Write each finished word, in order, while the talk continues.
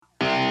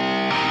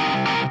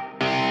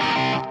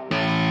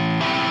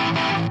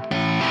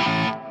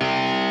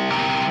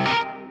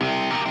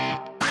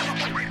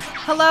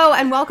Hello,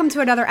 and welcome to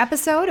another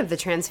episode of the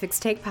Transfix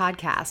Take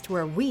podcast,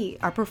 where we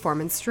are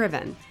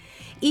performance-driven.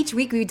 Each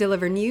week, we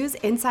deliver news,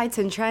 insights,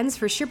 and trends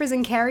for shippers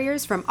and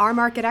carriers from our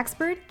market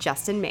expert,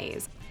 Justin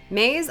Mays.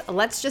 Mays,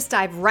 let's just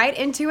dive right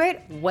into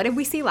it. What did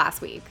we see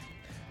last week?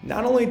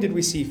 Not only did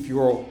we see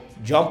fuel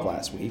jump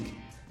last week,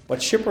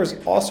 but shippers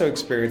also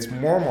experienced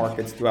more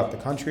markets throughout the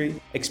country,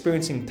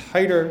 experiencing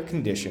tighter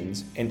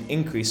conditions and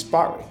increased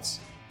spot rates.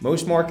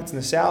 Most markets in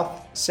the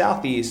South,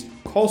 Southeast,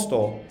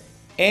 coastal,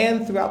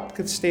 and throughout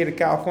the state of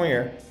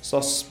California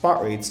saw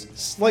spot rates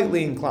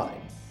slightly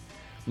incline.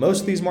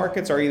 Most of these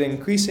markets are either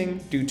increasing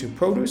due to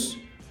produce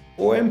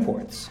or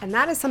imports. And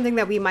that is something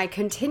that we might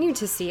continue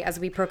to see as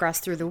we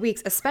progress through the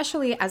weeks,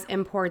 especially as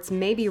imports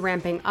may be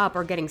ramping up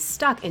or getting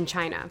stuck in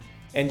China.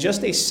 In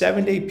just a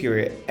 7-day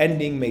period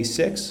ending May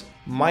 6,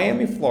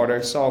 Miami,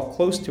 Florida saw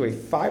close to a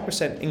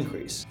 5%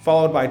 increase,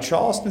 followed by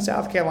Charleston,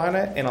 South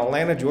Carolina, and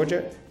Atlanta,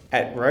 Georgia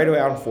at right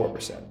around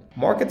 4%.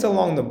 Markets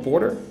along the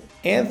border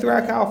and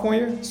throughout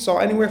California saw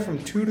anywhere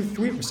from 2 to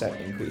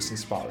 3% increase in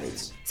spot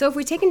rates. So if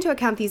we take into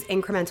account these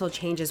incremental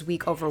changes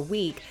week over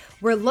week,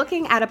 we're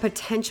looking at a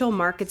potential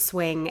market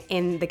swing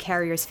in the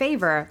carrier's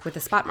favor with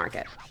the spot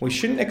market. We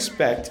shouldn't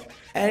expect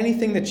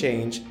anything to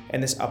change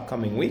in this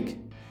upcoming week,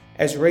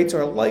 as rates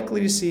are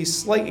likely to see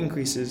slight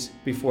increases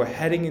before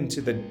heading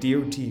into the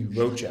DOT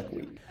road check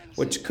week,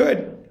 which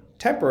could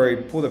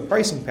temporarily pull the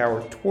pricing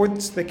power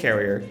towards the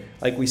carrier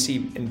like we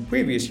see in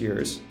previous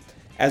years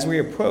as we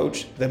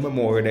approach the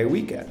Memorial Day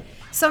weekend.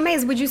 So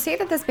Mays, would you say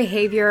that this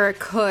behavior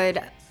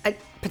could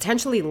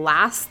potentially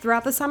last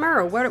throughout the summer,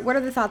 or what are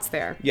the thoughts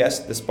there? Yes,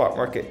 the spot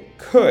market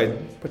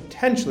could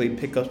potentially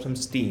pick up some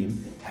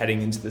steam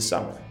heading into the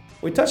summer.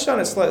 We touched on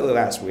it slightly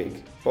last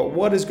week, but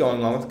what is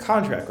going on with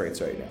contract rates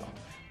right now?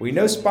 We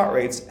know spot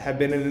rates have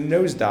been in a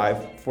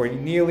nosedive for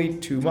nearly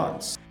 2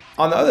 months.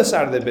 On the other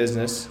side of the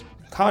business,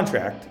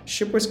 contract,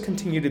 shippers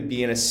continue to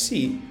be in a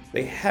seat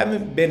they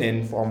haven't been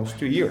in for almost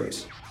 2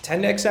 years.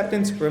 Tender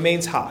acceptance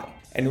remains high,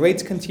 and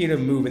rates continue to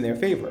move in their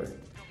favor.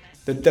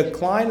 The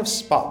decline of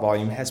spot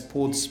volume has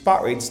pulled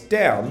spot rates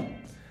down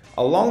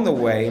along the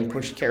way and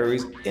pushed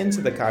carriers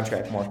into the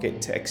contract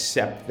market to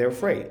accept their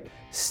freight.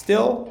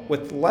 Still,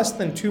 with less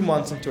than 2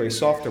 months into a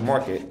softer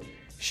market,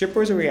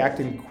 shippers are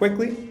reacting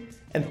quickly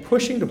and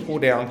pushing to pull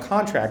down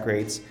contract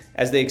rates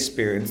as they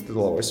experience the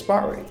lower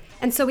spot rate.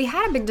 And so we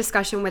had a big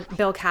discussion with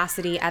Bill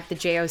Cassidy at the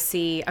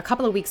JOC a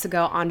couple of weeks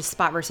ago on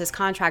spot versus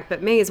contract.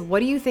 But Mays, what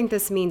do you think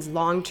this means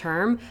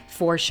long-term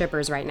for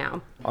shippers right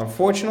now?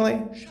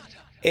 Unfortunately,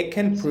 it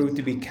can prove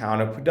to be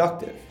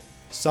counterproductive.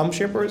 Some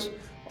shippers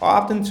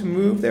are opting to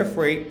move their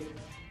freight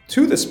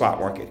to the spot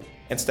market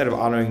instead of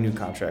honoring new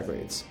contract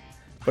rates.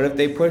 But if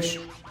they push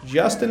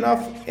just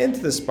enough into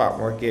the spot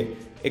market,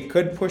 it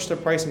could push the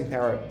pricing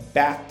power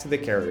back to the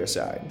carrier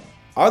side.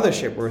 Other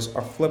shippers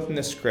are flipping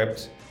the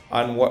script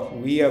on what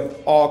we have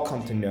all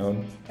come to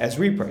know as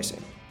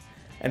repricing,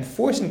 and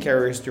forcing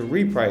carriers to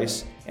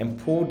reprice and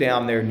pull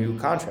down their new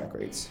contract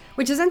rates.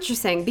 Which is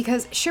interesting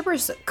because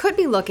shippers could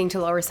be looking to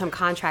lower some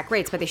contract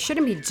rates, but they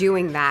shouldn't be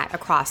doing that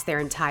across their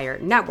entire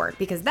network,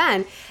 because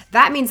then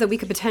that means that we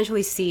could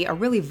potentially see a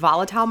really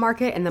volatile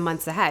market in the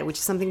months ahead, which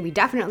is something we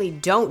definitely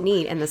don't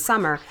need in the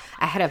summer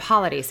ahead of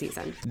holiday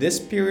season. This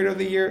period of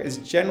the year is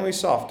generally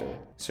softer,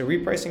 so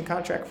repricing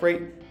contract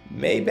freight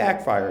may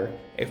backfire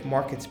if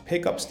markets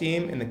pick up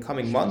steam in the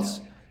coming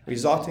months,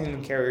 resulting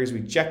in carriers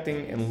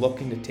rejecting and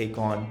looking to take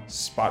on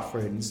spot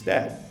freight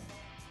instead.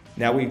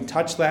 Now, we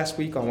touched last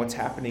week on what's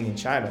happening in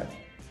China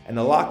and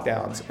the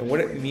lockdowns and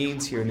what it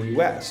means here in the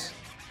US.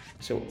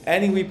 So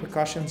any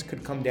repercussions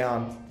could come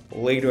down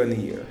later in the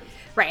year.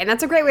 Right, and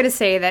that's a great way to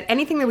say that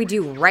anything that we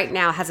do right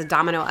now has a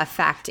domino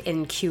effect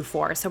in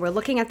Q4. So we're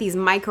looking at these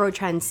micro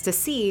trends to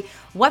see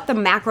what the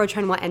macro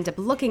trend will end up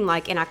looking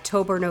like in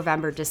October,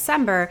 November,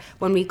 December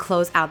when we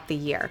close out the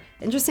year.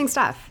 Interesting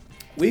stuff.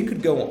 We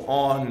could go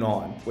on and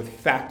on with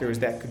factors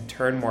that could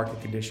turn market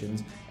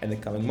conditions in the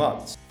coming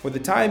months. For the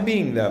time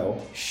being,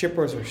 though,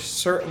 shippers are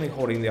certainly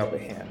holding the upper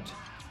hand.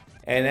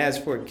 And as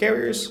for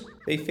carriers,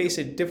 they face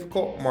a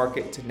difficult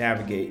market to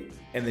navigate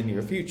in the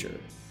near future,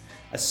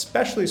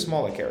 especially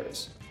smaller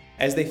carriers,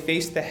 as they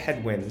face the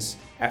headwinds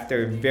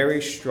after a very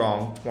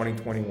strong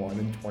 2021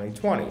 and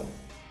 2020.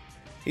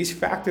 These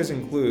factors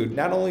include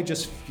not only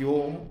just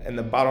fuel and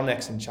the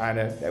bottlenecks in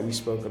China that we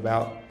spoke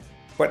about,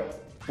 but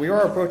we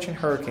are approaching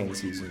hurricane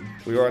season.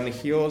 We are on the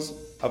heels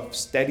of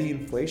steady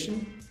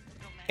inflation,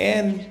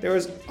 and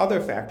there's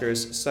other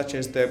factors such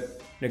as the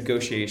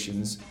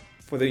negotiations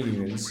for the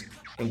unions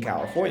in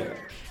California.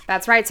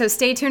 That's right. So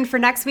stay tuned for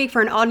next week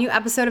for an all-new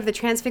episode of the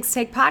Transfix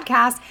Take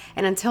podcast.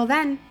 And until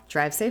then,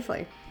 drive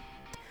safely.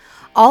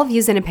 All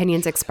views and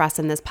opinions expressed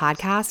in this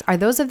podcast are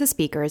those of the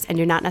speakers and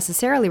do not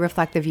necessarily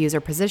reflect the views or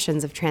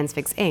positions of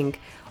Transfix Inc.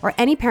 or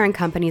any parent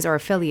companies or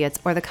affiliates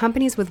or the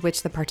companies with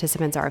which the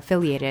participants are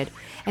affiliated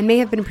and may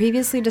have been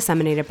previously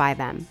disseminated by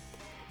them.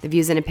 The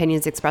views and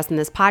opinions expressed in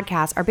this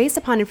podcast are based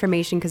upon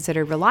information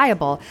considered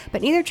reliable,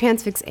 but neither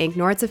Transfix Inc.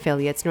 nor its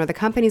affiliates nor the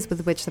companies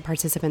with which the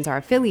participants are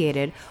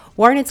affiliated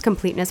warrant its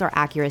completeness or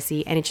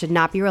accuracy, and it should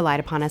not be relied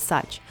upon as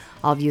such.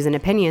 All views and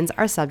opinions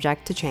are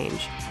subject to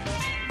change.